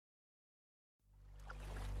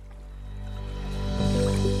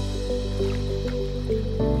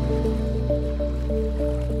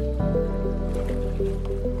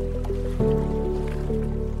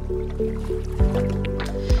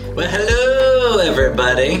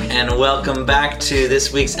everybody, and welcome back to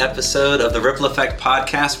this week's episode of the Ripple Effect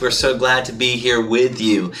Podcast. We're so glad to be here with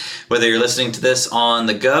you. Whether you're listening to this on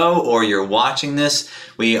the go or you're watching this,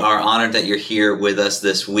 we are honored that you're here with us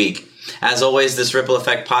this week. As always, this Ripple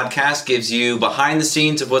Effect Podcast gives you behind the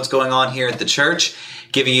scenes of what's going on here at the church,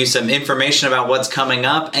 giving you some information about what's coming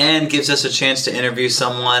up, and gives us a chance to interview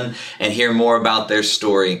someone and hear more about their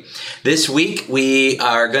story. This week, we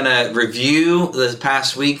are going to review the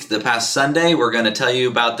past Sunday. We're going to tell you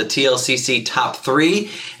about the TLCC Top 3, and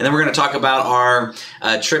then we're going to talk about our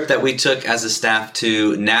trip that we took as a staff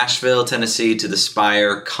to Nashville, Tennessee, to the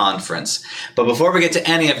Spire Conference. But before we get to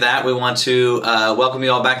any of that, we want to welcome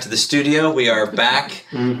you all back to the studio. We are back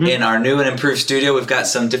in our new and improved studio. We've got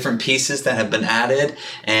some different pieces that have been added.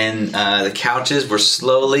 And the couches, we're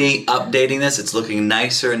slowly updating this. It's looking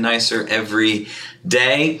nicer and nicer every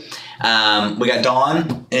day. We got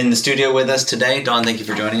Dawn in the studio with us today. Dawn, thank you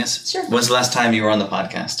for joining us. Sure. When's the last time you were on the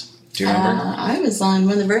podcast? Do you remember? I was on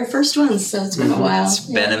one of the very first ones, so it's been a while. It's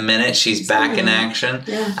been a minute. She's back in action.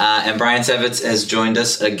 Yeah. And Brian Sevitz has joined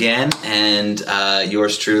us again. And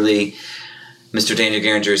yours truly, Mr. Daniel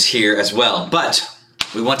Geringer, is here as well. But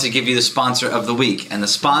we want to give you the sponsor of the week. And the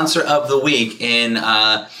sponsor of the week in,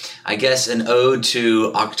 I guess, an ode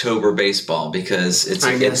to October baseball, because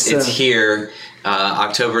it's here.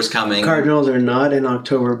 October's coming. Cardinals are not in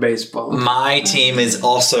October baseball. My team is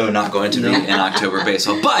also not going to be in October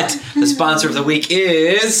baseball. But the sponsor of the week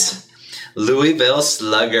is Louisville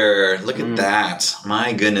Slugger. Look at that.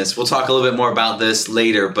 My goodness. We'll talk a little bit more about this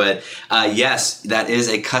later. But yes, that is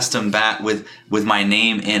a custom bat with my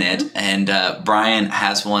name in it. And Brian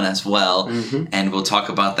has one as well. And we'll talk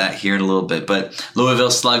about that here in a little bit. But Louisville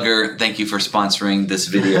Slugger, thank you for sponsoring this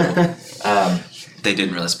video. They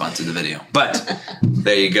didn't really sponsor the video. But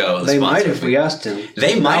there you go. They might if we asked them.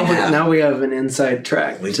 They might have. Now we have an inside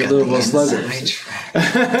track to Louisville Slugger.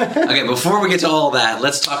 Okay, before we get to all that,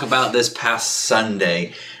 let's talk about this past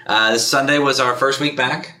Sunday. This Sunday was our first week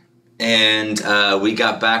back, and we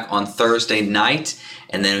got back on Thursday night,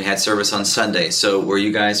 and then we had service on Sunday. So were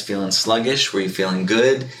you guys feeling sluggish? Were you feeling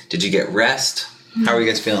good? Did you get rest? How were you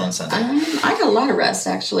guys feeling on Sunday? I got a lot of rest,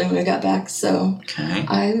 actually, when we got back, so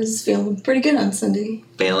I was feeling pretty good on Sunday.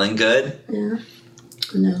 Feeling good? Yeah.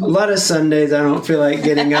 No. A lot of Sundays I don't feel like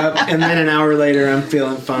getting up, and then an hour later I'm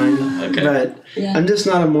feeling fine. Okay. But I'm just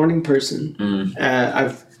not a morning person.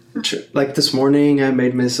 Like this morning I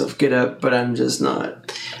made myself get up, but I'm just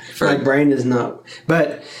not. My brain is not.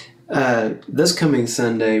 But this coming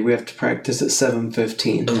Sunday we have to practice at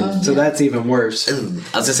 7:15, so that's even worse. I was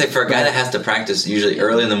gonna say, for a guy that has to practice usually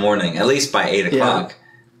early in the morning, at least by 8 o'clock.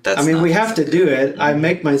 That's we have to do it. I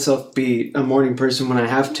make myself be a morning person when I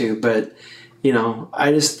have to, but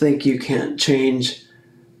I just think you can't change.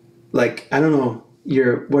 Like, I don't know,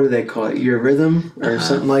 what do they call it? Your rhythm or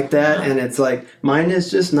something like that. And it's like, mine is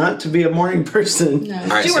just not to be a morning person. No,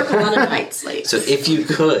 right, you work a lot of nights late. So if you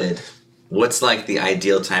could, what's like the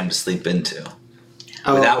ideal time to sleep into?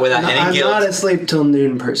 Without any guilt? I'm not a sleep till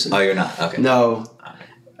noon person. Oh, you're not? Okay. No. Okay.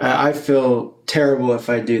 I feel terrible if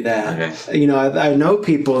I do that. Okay. I know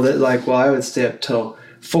people that I would stay up till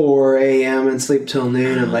 4 a.m. and sleep till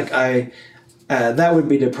noon. And that would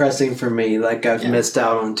be depressing for me. Like, I've missed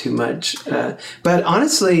out on too much. But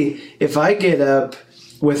honestly, if I get up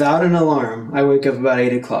without an alarm, I wake up about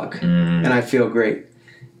 8 o'clock and I feel great.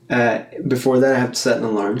 Before that, I have to set an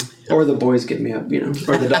alarm. Or the boys get me up,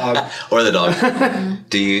 or the dog. Or the dog.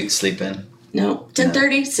 Do you sleep in? No.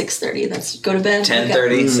 10:30, 6:30. That's go to bed.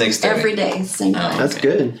 10:30, 6:30. Every day, same time. That's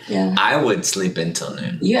good. Yeah. I would sleep in till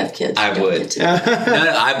noon. You have kids. I would.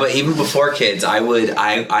 But even before kids,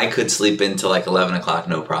 I could sleep in till like 11 o'clock,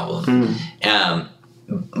 no problem.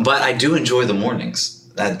 But I do enjoy the mornings.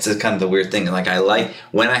 That's kind of the weird thing. Like,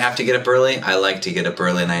 when I have to get up early, I like to get up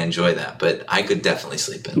early and I enjoy that. But I could definitely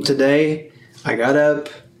sleep in. Today, I got up.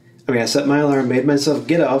 I set my alarm, made myself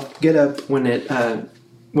get up when the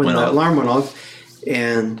alarm went off,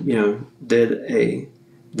 and did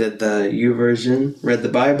the U-version, read the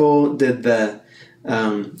Bible, did the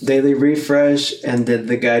daily refresh, and did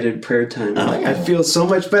the guided prayer time. I feel so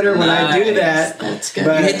much better when I do that. That's good.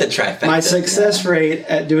 But you hit the trifecta. My success rate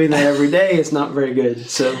at doing that every day is not very good.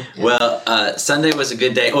 So Sunday was a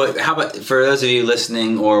good day. How about for those of you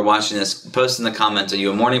listening or watching this, post in the comments, are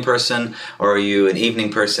you a morning person or are you an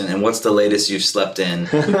evening person, and what's the latest you've slept in?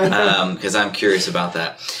 Because I'm curious about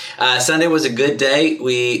that. Sunday was a good day.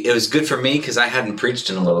 It was good for me because I hadn't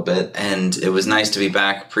preached in a little bit, and it was nice to be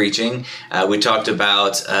back preaching. We talked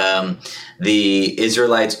about the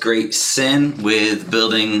Israelites' great sin with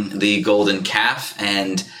building the golden calf,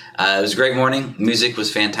 and it was a great morning. Music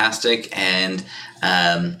was fantastic, and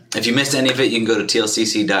If you missed any of it, you can go to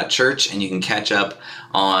tlcc.church and you can catch up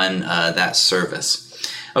on that service.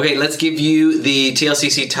 Okay, let's give you the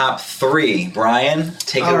TLCC top 3. Brian,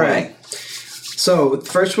 take it away. Right. So the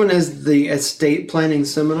first one is the estate planning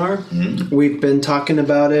seminar. Mm-hmm. We've been talking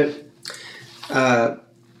about it.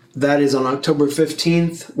 That is on October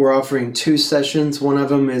 15th. We're offering 2 sessions. One of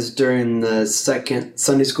them is during the second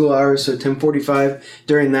Sunday school hour, so 10:45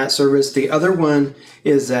 during that service. The other one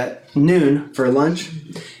is at noon for lunch.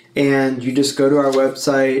 And you just go to our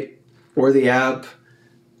website or the app.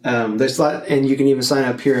 There's a lot, and you can even sign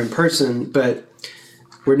up here in person, but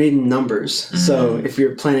we're needing numbers. Mm-hmm. So if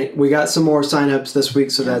you're planning, we got some more signups this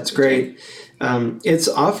week, so that's great. It's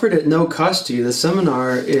offered at no cost to you. The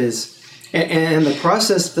seminar is, and the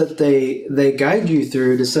process that they guide you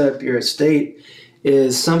through to set up your estate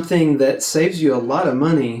is something that saves you a lot of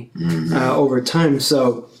money over time.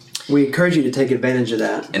 So we encourage you to take advantage of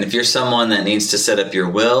that. And if you're someone that needs to set up your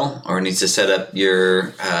will or needs to set up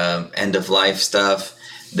your end-of-life stuff,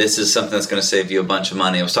 this is something that's going to save you a bunch of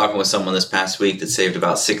money. I was talking with someone this past week that saved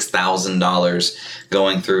about $6,000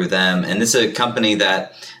 going through them. And this is a company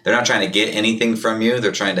that they're not trying to get anything from you.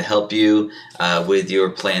 They're trying to help you with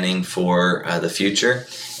your planning for the future.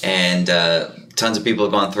 And tons of people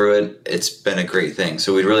have gone through it. It's been a great thing.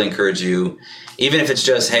 So we'd really encourage you, even if it's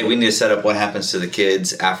just, hey, we need to set up what happens to the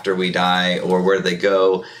kids after we die or where they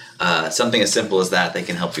go, something as simple as that, they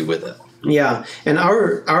can help you with it. Yeah. And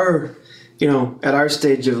our at our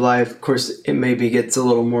stage of life, of course, it maybe gets a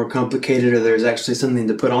little more complicated, or there's actually something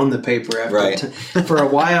to put on the paper after. Right. For a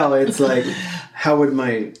while, it's like, how would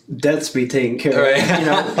my debts be taken care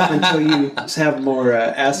of? Until you have more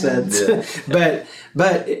assets. Yeah.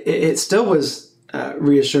 But it still was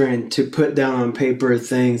reassuring to put down on paper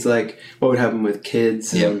things like what would happen with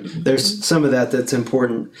kids. Yep. There's some of that's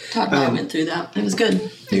important. Todd and I went through that. It was good.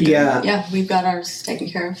 Yeah, we've got ours taken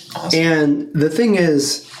care of. Awesome. And the thing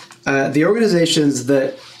is, the organizations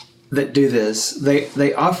that do this,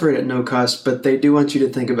 they offer it at no cost, but they do want you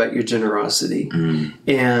to think about your generosity. Mm.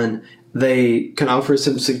 And they can offer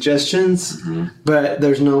some suggestions, but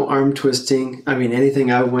there's no arm twisting. I mean,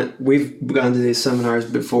 we've gone to these seminars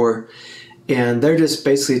before, and they're just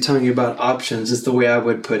basically telling you about options, is the way I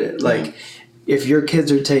would put it. Like, if your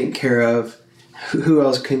kids are taken care of, who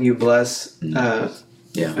else can you bless? When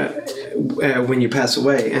you pass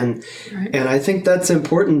away, and I think that's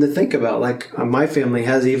important to think about. Like my family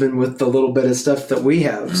has, even with the little bit of stuff that we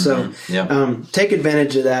have. So take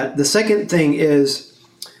advantage of that. The second thing is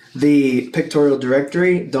the pictorial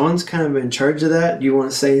directory. Dawn's kind of in charge of that. Do you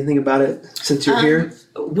want to say anything about it since you're here?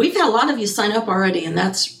 We've had a lot of you sign up already, and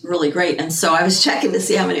that's really great. And so I was checking to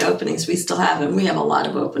see how many openings we still have, and we have a lot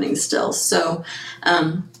of openings still. So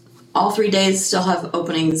all 3 days still have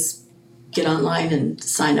openings. Get online and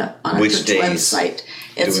sign up on our church website.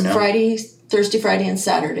 It's Thursday, Friday, and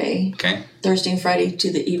Saturday. Okay. Thursday and Friday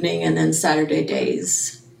to the evening, and then Saturday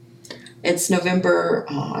days. It's November.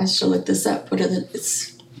 I should look this up. What are do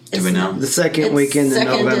we know? The second weekend in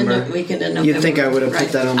November. You'd think I would have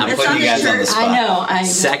put that on. I'm putting you guys on the spot. I know.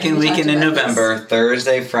 Second weekend in November,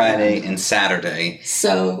 Thursday, Friday, and Saturday.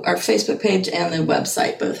 So our Facebook page and the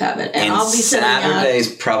website both have it. And I'll be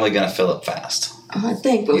Saturday's probably going to fill up fast. I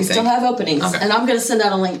think, but we still have openings. Okay. And I'm going to send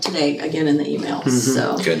out a link today, again, in the email. Mm-hmm.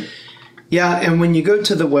 So good. Yeah, and when you go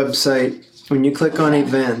to the website, when you click on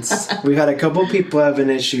events, we've had a couple people have an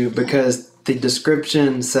issue because the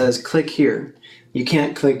description says click here. You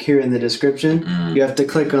can't click here in the description. You have to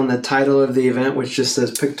click on the title of the event, which just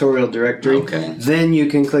says pictorial directory. Okay. Then you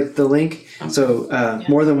can click the link. So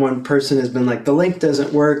more than one person has been like, the link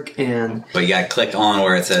doesn't work. But you got to click on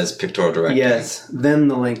where it says pictorial directory. Yes. Then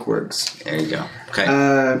the link works. There you go. Okay.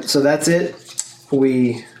 So that's it.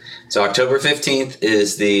 So October 15th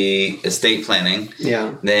is the estate planning.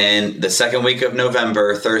 Yeah. Then the second week of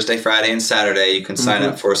November, Thursday, Friday, and Saturday, you can sign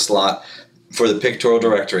up for a slot for the pictorial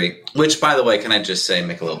directory, which, by the way, can I just say,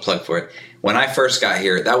 make a little plug for it? When I first got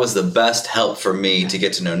here, that was the best help for me to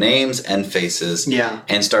get to know names and faces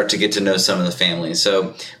and start to get to know some of the families.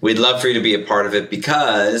 So we'd love for you to be a part of it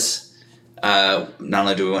because not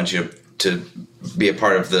only do we want you to be a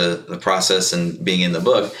part of the process and being in the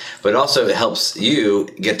book, but also it helps you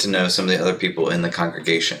get to know some of the other people in the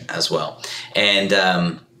congregation as well.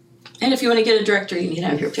 And if you want to get a directory, you need to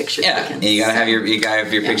have your picture taken. Yeah, you gotta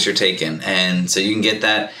have your picture taken, and so you can get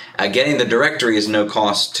that. Getting the directory is no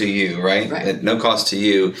cost to you, right? No cost to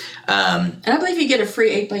you. And I believe you get a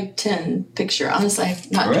free 8x10 picture. Honestly,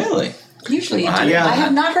 I've not really. Usually, you do. Yeah. I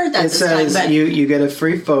have not heard that. It says time, but you get a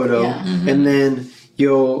free photo, and then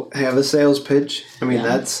you'll have a sales pitch. I mean,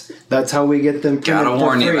 that's how we get them. Gotta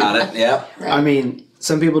warn you about it. Yep. Right. I mean,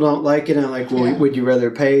 some people don't like it, and I'm like, well, would you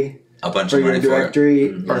rather pay a bunch for of money your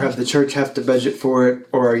directory or have the church have to budget for it,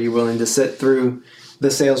 or are you willing to sit through the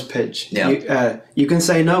sales pitch? Yeah. You can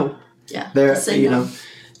say no. Yeah. Know,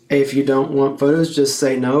 if you don't want photos, just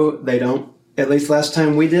say no. They don't. At least last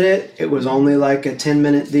time we did it, it was only like a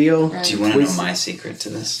 10-minute deal. Right. Do you want to know my secret to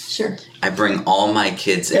this? Sure. I bring all my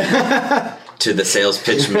kids in to the sales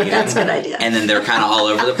pitch meeting. That's a good idea. And then they're kind of all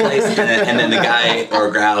over the place. And then the guy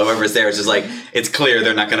or gal, whoever's there, is just like, it's clear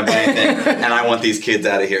they're not going to buy anything. And I want these kids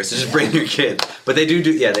out of here. So just bring your kids. But they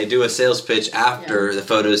they do a sales pitch after the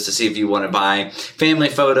photos to see if you want to buy family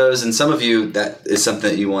photos. And some of you, that is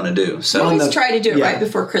something that you want to do. So we always try to do it right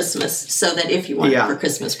before Christmas so that if you want it for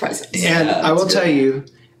Christmas presents. Yeah, and I will tell you,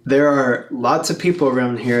 there are lots of people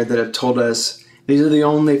around here that have told us these are the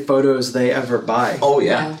only photos they ever buy. Oh,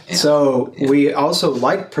 yeah. So we also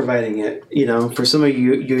like providing it. You know, for some of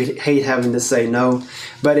you, you hate having to say no,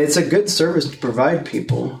 but it's a good service to provide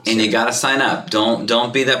people. And you got to sign up.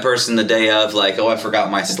 Don't be that person the day of like, oh, I forgot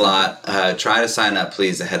my slot. Try to sign up,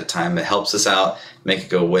 please, ahead of time. It helps us out, make it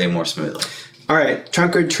go way more smoothly. All right,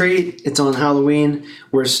 trunk or treat. It's on Halloween.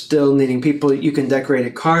 We're still needing people. You can decorate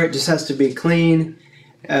a car. It just has to be clean.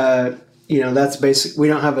 That's basic. We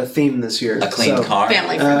don't have a theme this year. A clean car?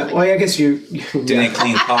 Family friendly. I guess you... Doing a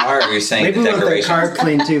clean car, or you're saying maybe the we want the decorations? car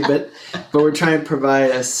clean too, but we're trying to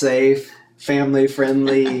provide a safe,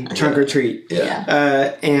 family-friendly trunk or treat.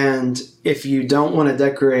 Yeah. And if you don't want to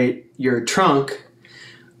decorate your trunk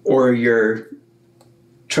or your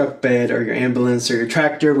truck bed or your ambulance or your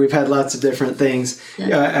tractor, we've had lots of different things.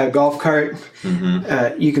 A golf cart,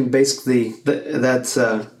 you can basically...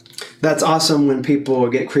 That's awesome when people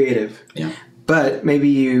get creative. Yeah. But maybe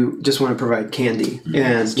you just want to provide candy.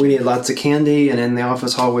 And we need lots of candy, and in the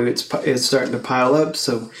office hallway it's starting to pile up,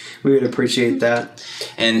 so we would appreciate that.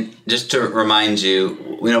 And just to remind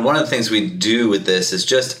you, one of the things we do with this is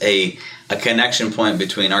just a connection point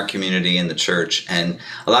between our community and the church. And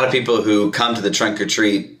a lot of people who come to the trunk or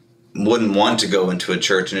treat wouldn't want to go into a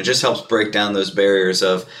church, and it just helps break down those barriers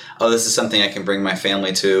of, oh, this is something I can bring my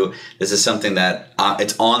family to. This is something that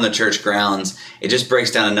it's on the church grounds. It just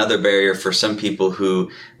breaks down another barrier for some people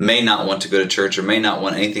who may not want to go to church or may not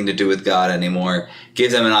want anything to do with God anymore.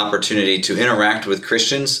 Give them an opportunity to interact with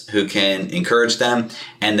Christians who can encourage them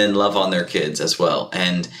and then love on their kids as well.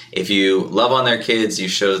 And if you love on their kids, you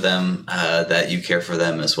show them that you care for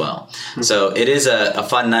them as well. Mm-hmm. So it is a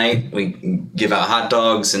fun night. We give out hot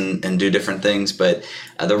dogs and do different things, but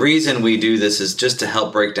the reason we do this is just to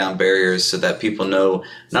help break down barriers so that people know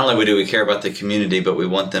not only do we care about the community, but we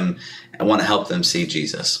want to help them see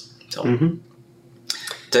Jesus. So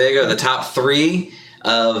there you go, the top 3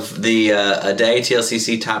 of the A Day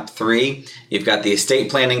TLCC top 3. You've got the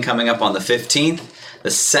estate planning coming up on the 15th.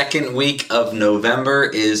 The second week of November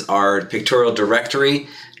is our pictorial directory.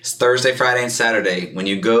 It's Thursday, Friday, and Saturday. When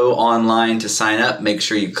you go online to sign up, make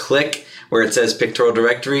sure you click where it says pictorial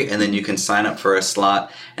directory, and then you can sign up for a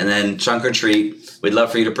slot. And then trunk or treat, we'd love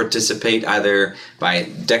for you to participate either by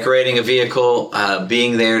decorating a vehicle,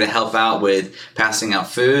 being there to help out with passing out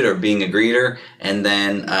food or being a greeter. And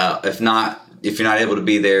then if you're not able to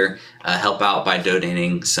be there, help out by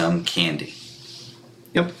donating some candy.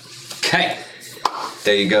 Yep. Okay.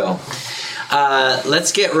 There you go.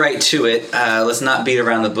 Let's get right to it. Let's not beat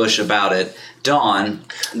around the bush about it. Dawn,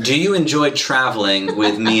 do you enjoy traveling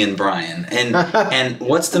with me and Brian? And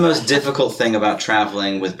what's the most difficult thing about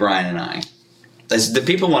traveling with Brian and I? The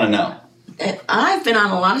people want to know. I've been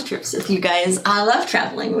on a lot of trips with you guys. I love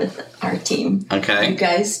traveling with our team. Okay. You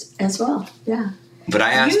guys as well. Yeah. But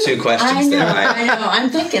I asked 2 questions. I know.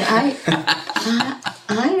 I'm thinking. I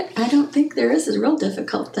don't think there is a real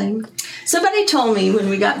difficult thing. Somebody told me when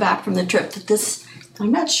we got back from the trip that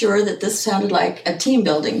I'm not sure that this sounded like a team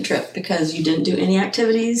building trip because you didn't do any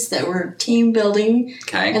activities that were team building.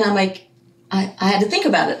 Okay. And I'm like, I had to think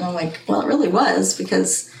about it. And I'm like, well, it really was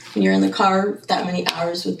because when you're in the car that many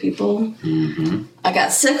hours with people. Mm-hmm. I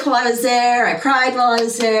got sick while I was there. I cried while I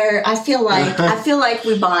was there. I feel like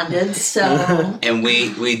we bonded. So. And we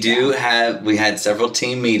had several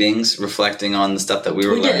team meetings reflecting on the stuff that we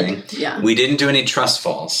were learning. Yeah. We didn't do any trust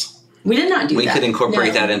falls. We did not do that. We could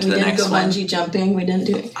incorporate that into the next one. We didn't go bungee jumping. We didn't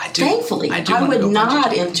do it. Thankfully, I would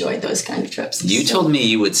not enjoy those kind of trips. You told me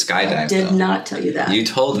you would skydive. I did not tell you that. You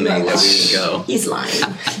told me that we would go. He's lying.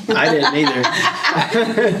 I didn't either.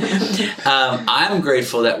 I'm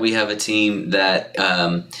grateful that we have a team that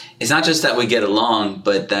it's not just that we get along,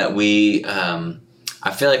 but that we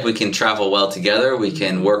I feel like we can travel well together. We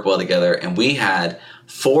can work well together. And we had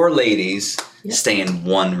 4 ladies stay in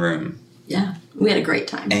one room. Yeah. We had a great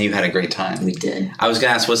time. And you had a great time. We did. I was going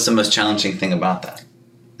to ask, what's the most challenging thing about that?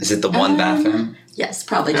 Is it the one bathroom? Yes,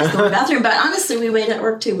 probably just the bathroom. But honestly, we made it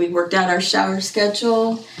work too. We worked out our shower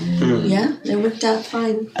schedule. Mm. Yeah, it worked out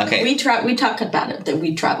fine. Okay. We talked about it, that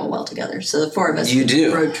we travel well together. So the four of us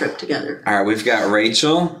road trip together. All right, we've got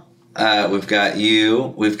Rachel, we've got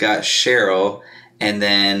you, we've got Cheryl, and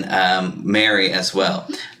then Mary as well.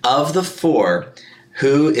 Of the four,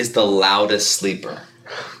 who is the loudest sleeper?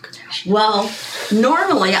 Well,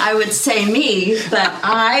 normally I would say me, but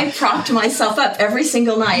I propped myself up every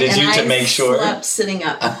single night. Did you to make sure? I slept sitting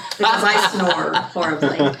up because I snore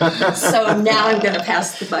horribly. So now I'm going to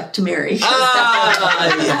pass the buck to Mary.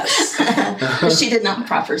 Yes. But she did not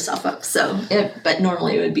prop herself up. But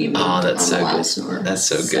normally it would be me. Oh, that's so good. Snorer. That's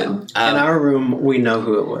so good. In our room, we know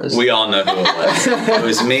who it was. We all know who it was. It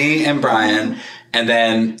was me and Brian. And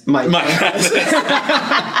then Mike.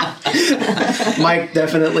 Mike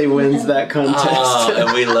definitely wins that contest.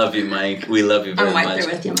 And we love you, Mike. We love you very much. I'm right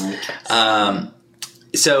there with you, Mike.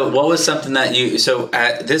 So what was something that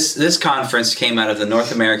this conference came out of the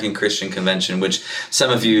North American Christian Convention, which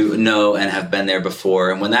some of you know and have been there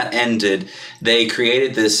before. And when that ended, they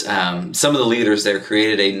created this, some of the leaders there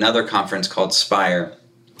created another conference called Spire.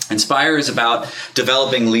 And Spire is about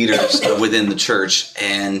developing leaders within the church,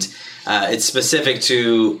 and it's specific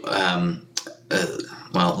to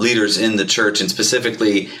leaders in the church, and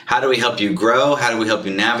specifically, how do we help you grow? How do we help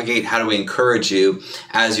you navigate? How do we encourage you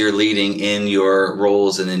as you're leading in your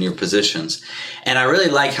roles and in your positions? And I really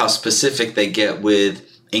like how specific they get with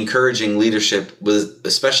encouraging leadership, with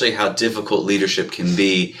especially how difficult leadership can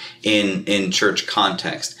be in church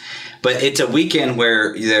context. But it's a weekend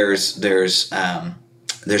where there's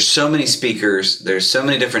so many speakers, there's so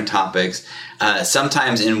many different topics.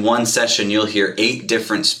 Sometimes in one session, you'll hear 8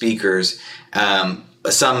 different speakers,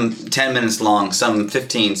 some 10 minutes long, some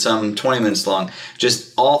 15, some 20 minutes long,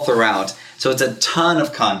 just all throughout. So it's a ton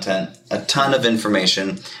of content, a ton of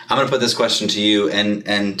information. I'm going to put this question to you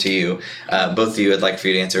and to you, both of you. I'd like for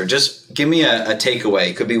you to answer. Just give me a takeaway.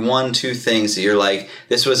 It could be 1-2 things that you're like,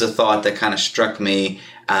 this was a thought that kind of struck me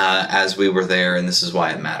as we were there, and this is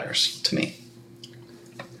why it matters to me.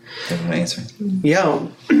 Answer. Yeah,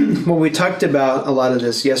 well, we talked about a lot of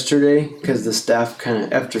this yesterday because the staff kind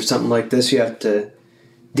of, after something like this, you have to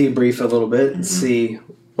debrief a little bit and see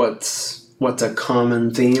what's a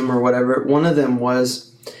common theme or whatever. One of them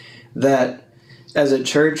was that as a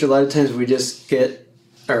church, a lot of times we just get,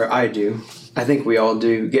 or I think we all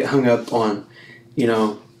do, get hung up on,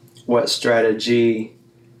 what strategy,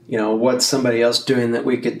 what's somebody else doing that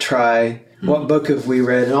we could try, what book have we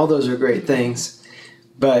read, and all those are great things.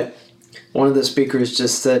 But one of the speakers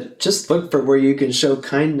just said, just look for where you can show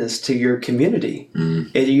kindness to your community.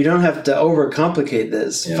 You don't have to overcomplicate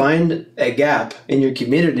this. Yeah. Find a gap in your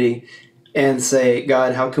community and say,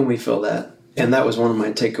 God, how can we fill that? And that was one of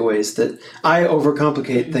my takeaways, that I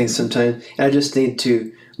overcomplicate things sometimes. And I just need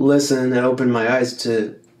to listen and open my eyes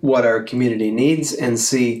to what our community needs and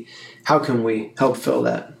see how can we help fill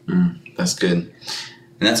that. That's good. And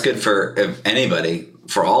that's good for anybody,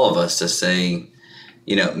 for all of us to say,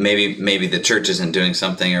 maybe the church isn't doing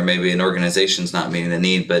something, or maybe an organization's not meeting the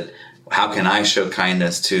need, but how can I show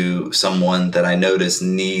kindness to someone that I notice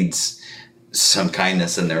needs some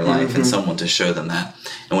kindness in their life, and someone to show them that?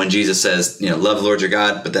 And when Jesus says, love the Lord your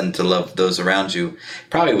God, but then to love those around you,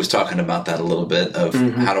 probably was talking about that a little bit of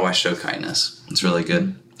how do I show kindness? It's really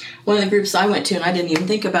good. One of the groups I went to, and I didn't even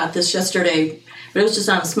think about this yesterday, but it was just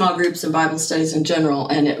on small groups and Bible studies in general,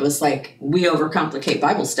 and it was like, we overcomplicate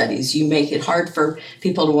Bible studies. You make it hard for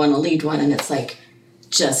people to want to lead one, and it's like,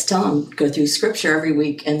 just tell them, go through Scripture every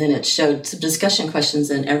week, and then it showed some discussion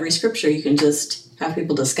questions in every Scripture. You can just have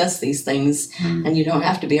people discuss these things, and you don't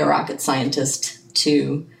have to be a rocket scientist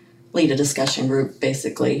to lead a discussion group,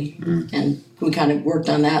 basically. And we kind of worked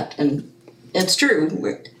on that, and it's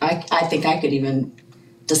true. I think I could even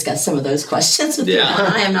discuss some of those questions with people.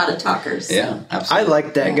 I am not a talker. So. Yeah, absolutely. I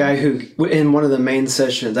like that guy who, in one of the main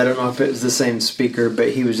sessions, I don't know if it was the same speaker,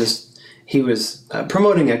 but he was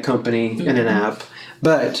promoting a company and an app,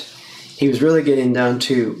 but he was really getting down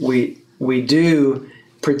to, we do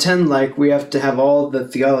pretend like we have to have all the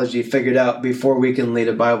theology figured out before we can lead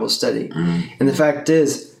a Bible study. And the fact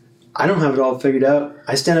is, I don't have it all figured out.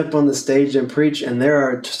 I stand up on the stage and preach, and there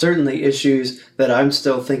are certainly issues that I'm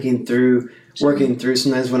still thinking through, working through.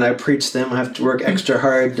 Sometimes when I preach them, I have to work extra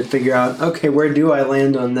hard to figure out, okay, where do I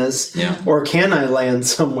land on this? Yeah. Or can I land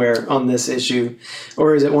somewhere on this issue?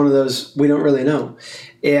 Or is it one of those, we don't really know?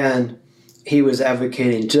 And he was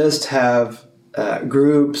advocating just have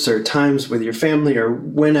groups or times with your family or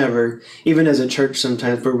whenever, even as a church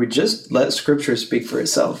sometimes, where we just let Scripture speak for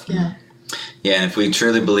itself. Yeah. Yeah, and if we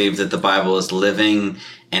truly believe that the Bible is living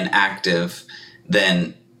and active,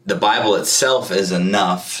 then the Bible itself is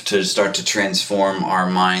enough to start to transform our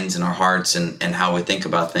minds and our hearts and how we think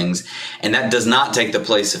about things. And that does not take the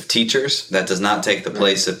place of teachers. That does not take the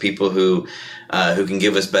place of people who can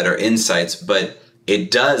give us better insights. But it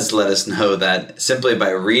does let us know that simply by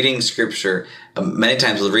reading Scripture, many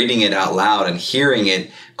times reading it out loud and hearing it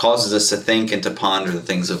causes us to think and to ponder the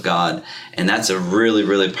things of God. And that's a really,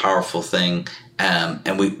 really powerful thing.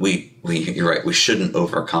 And you're right, we shouldn't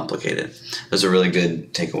overcomplicate it. Those are really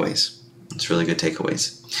good takeaways. It's really good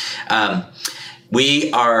takeaways.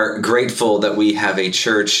 We are grateful that we have a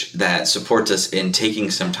church that supports us in taking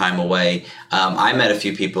some time away. I met a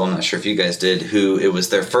few people, I'm not sure if you guys did, who it was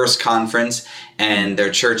their first conference and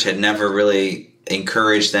their church had never really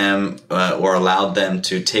encouraged them or allowed them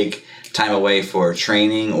to take time away for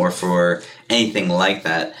training or for anything like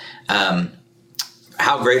that.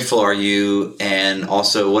 How grateful are you, and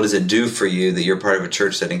also what does it do for you that you're part of a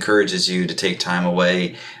church that encourages you to take time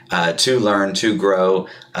away to learn, to grow,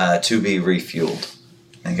 to be refueled?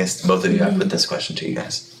 I guess both of you, I put this question to you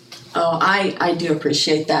guys. Oh, I do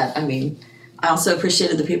appreciate that. I mean, I also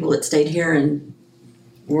appreciated the people that stayed here and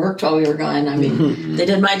worked while we were gone. I mean, they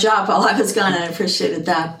did my job while I was gone, and I appreciated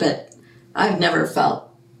that. But I've never felt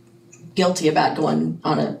guilty about going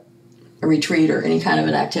on a retreat or any kind of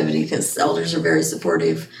an activity because elders are very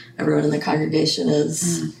supportive. Everyone in the congregation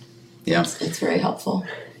is. Yeah. It's very helpful.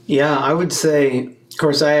 Yeah, I would say, of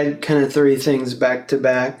course, I had kind of 3 things back to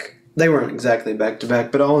back. They weren't exactly back to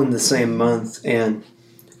back, but all in the same month. And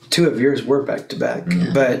 2 of yours were back to back.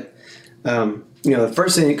 But, the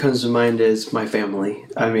first thing that comes to mind is my family.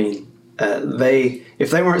 I mean,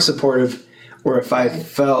 if they weren't supportive, or if I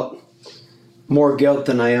felt more guilt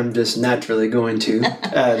than I am just naturally going to,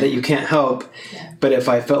 that you can't help. Yeah. But if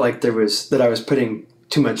I felt like I was putting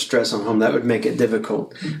too much stress on home, that would make it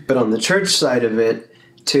difficult. But on the church side of it,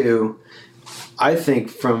 too, I think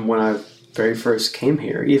from when I very first came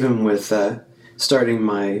here, even with starting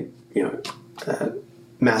my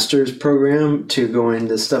master's program to go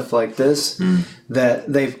into stuff like this, that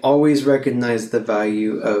they've always recognized the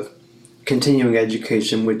value of continuing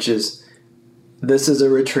education, which is, this is a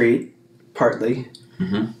retreat, partly,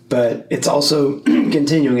 but it's also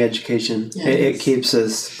continuing education. Yeah, it keeps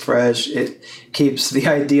us fresh. It keeps the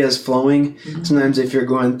ideas flowing. Sometimes if you're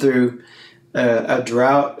going through a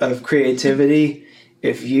drought of creativity,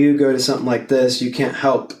 if you go to something like this, you can't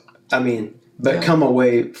help, come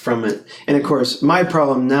away from it. And of course, my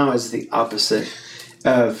problem now is the opposite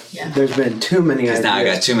of there's been too many ideas. Now I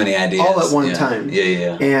got too many ideas. All at one time.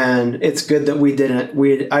 Yeah. And it's good that we didn't.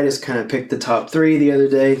 I just kind of picked the top 3 the other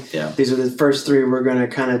day. Yeah. These are the first 3 we're going to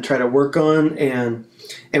kind of try to work on, and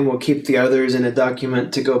we'll keep the others in a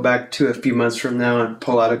document to go back to a few months from now and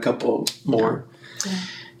pull out a couple more.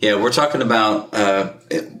 Yeah, we're talking about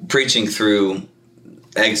preaching through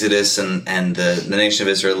Exodus and the nation of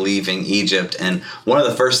Israel leaving Egypt. And one of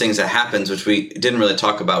the first things that happens, which we didn't really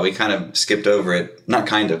talk about, we kind of skipped over it. Not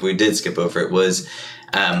kind of, we did skip over it, was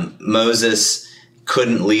Moses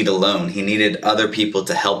couldn't lead alone. He needed other people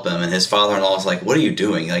to help him. And his father-in-law was like, what are you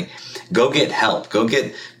doing? Like, go get help. Go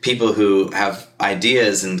get people who have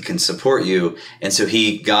ideas and can support you. And so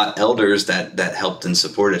he got elders that helped and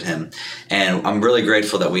supported him. And I'm really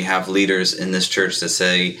grateful that we have leaders in this church that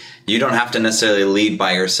say, you don't have to necessarily lead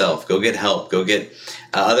by yourself. Go get help. Go get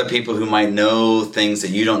other people who might know things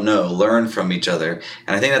that you don't know. Learn from each other.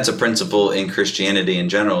 And I think that's a principle in Christianity in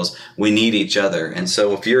general, is we need each other. And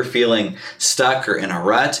so if you're feeling stuck or in a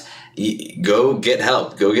rut, go get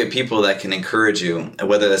help. Go get people that can encourage you,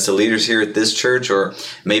 whether that's the leaders here at this church or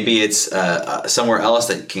maybe it's somewhere else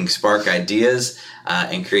that can spark ideas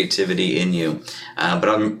and creativity in you. But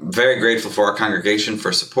I'm very grateful for our congregation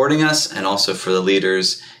for supporting us, and also for the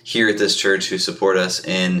leaders here at this church who support us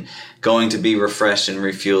in going to be refreshed and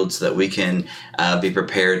refueled so that we can be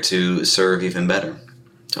prepared to serve even better.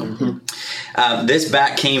 So, this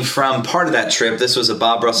back came from part of that trip. This was a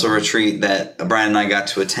Bob Russell retreat that Brian and I got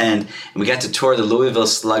to attend, and we got to tour the Louisville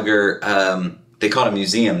Slugger. They call it a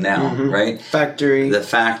museum now, right? Factory. The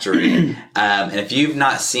factory. And if you've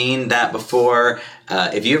not seen that before,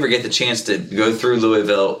 if you ever get the chance to go through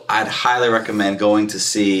Louisville, I'd highly recommend going to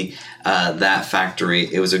see that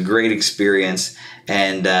factory. It was a great experience,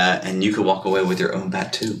 and you could walk away with your own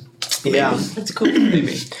bat too. Maybe. Yeah, that's cool.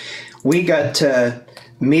 Maybe. We got to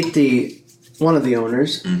meet one of the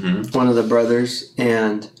owners, one of the brothers,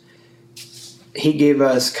 and he gave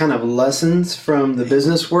us kind of lessons from the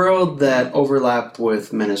business world that overlap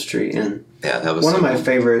with ministry. And that was one of my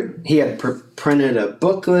favorite. He had printed a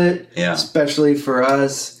booklet, especially for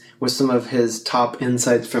us, with some of his top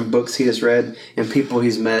insights from books he has read and people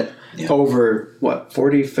he's met over,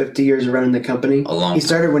 40, 50 years running the company. He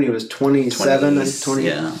started when he was 27, 20,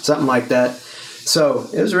 something like that. So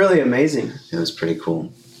it was really amazing. It was pretty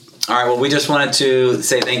cool. All right, well, we just wanted to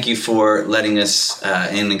say thank you for letting us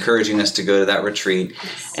and encouraging us to go to that retreat.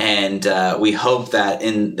 And we hope that,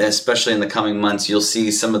 especially in the coming months, you'll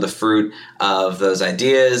see some of the fruit of those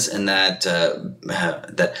ideas and that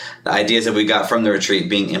the ideas that we got from the retreat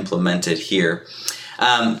being implemented here.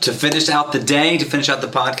 To finish out the day, to finish out the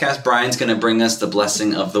podcast, Brian's going to bring us the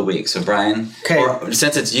blessing of the week. So, Brian, or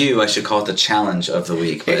since it's you, I should call it the challenge of the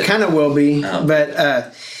week. It kind of will be,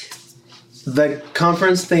 but... the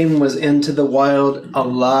conference theme was Into the Wild, a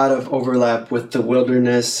lot of overlap with the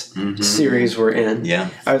wilderness series we're in. Yeah.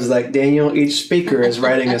 I was like, Daniel, each speaker is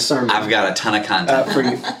writing a sermon. I've got a ton of content for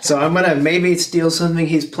you. So I'm going to maybe steal something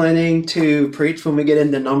he's planning to preach when we get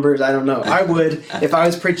into Numbers. I don't know. I would. If I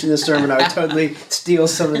was preaching this sermon, I would totally steal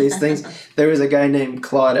some of these things. There was a guy named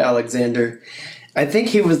Claude Alexander. I think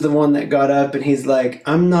he was the one that got up and he's like,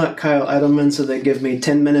 I'm not Kyle Edelman, so they give me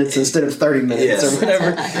 10 minutes instead of 30 minutes or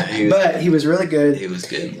whatever. But he was really good. He was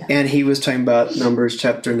good. And he was talking about Numbers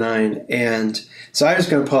chapter 9. And so I was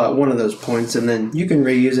going to pull out one of those points and then you can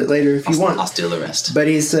reuse it later if you want. I'll steal the rest. But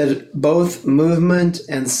he said, both movement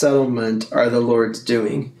and settlement are the Lord's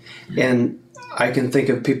doing. And I can think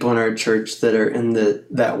of people in our church that are in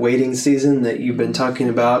that waiting season that you've been talking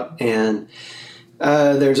about, and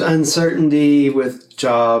there's uncertainty with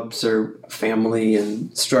jobs or family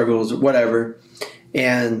and struggles or whatever.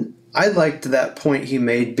 And I liked that point he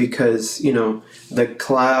made because, the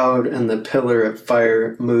cloud and the pillar of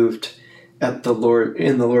fire moved in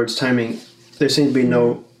the Lord's timing. There seemed to be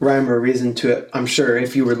no rhyme or reason to it, I'm sure,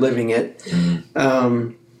 if you were living it.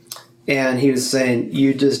 And he was saying,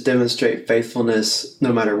 you just demonstrate faithfulness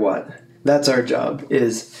no matter what. That's our job,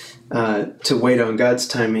 is to wait on God's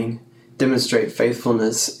timing, demonstrate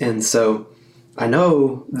faithfulness. And so I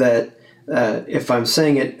know that if I'm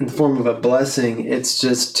saying it in the form of a blessing, it's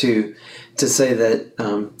just to say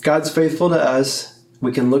that God's faithful to us.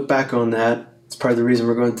 We can look back on that. It's part of the reason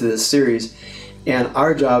we're going through this series. And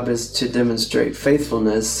our job is to demonstrate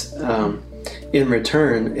faithfulness in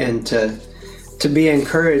return, and to be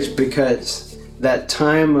encouraged, because that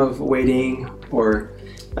time of waiting or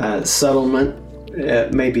settlement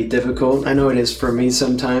may be difficult. I know it is for me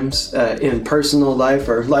sometimes in personal life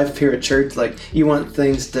or life here at church. Like, you want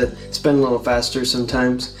things to spin a little faster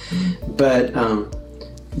sometimes, but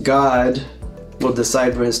God will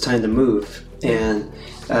decide when it's time to move. And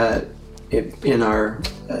in our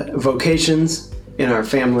vocations, in our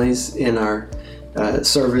families, in our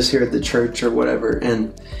service here at the church or whatever.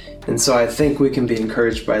 And so I think we can be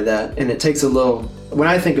encouraged by that. And it takes when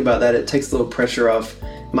I think about that, it takes a little pressure off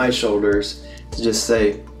my shoulders to just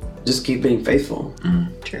say, just keep being faithful.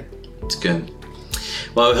 Sure. It's good.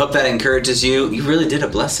 Well, we hope that encourages you. You really did a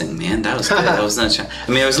blessing, man. That was good. That was not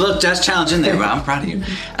it was a little just challenge in there, but I'm proud of you.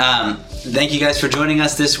 Thank you guys for joining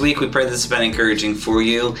us this week. We pray this has been encouraging for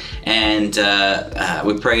you. And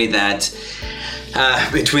we pray that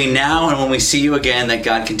between now and when we see you again, that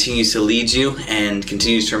God continues to lead you and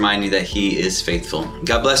continues to remind you that He is faithful.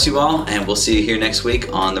 God bless you all, and we'll see you here next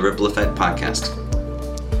week on the Ripple Effect Podcast.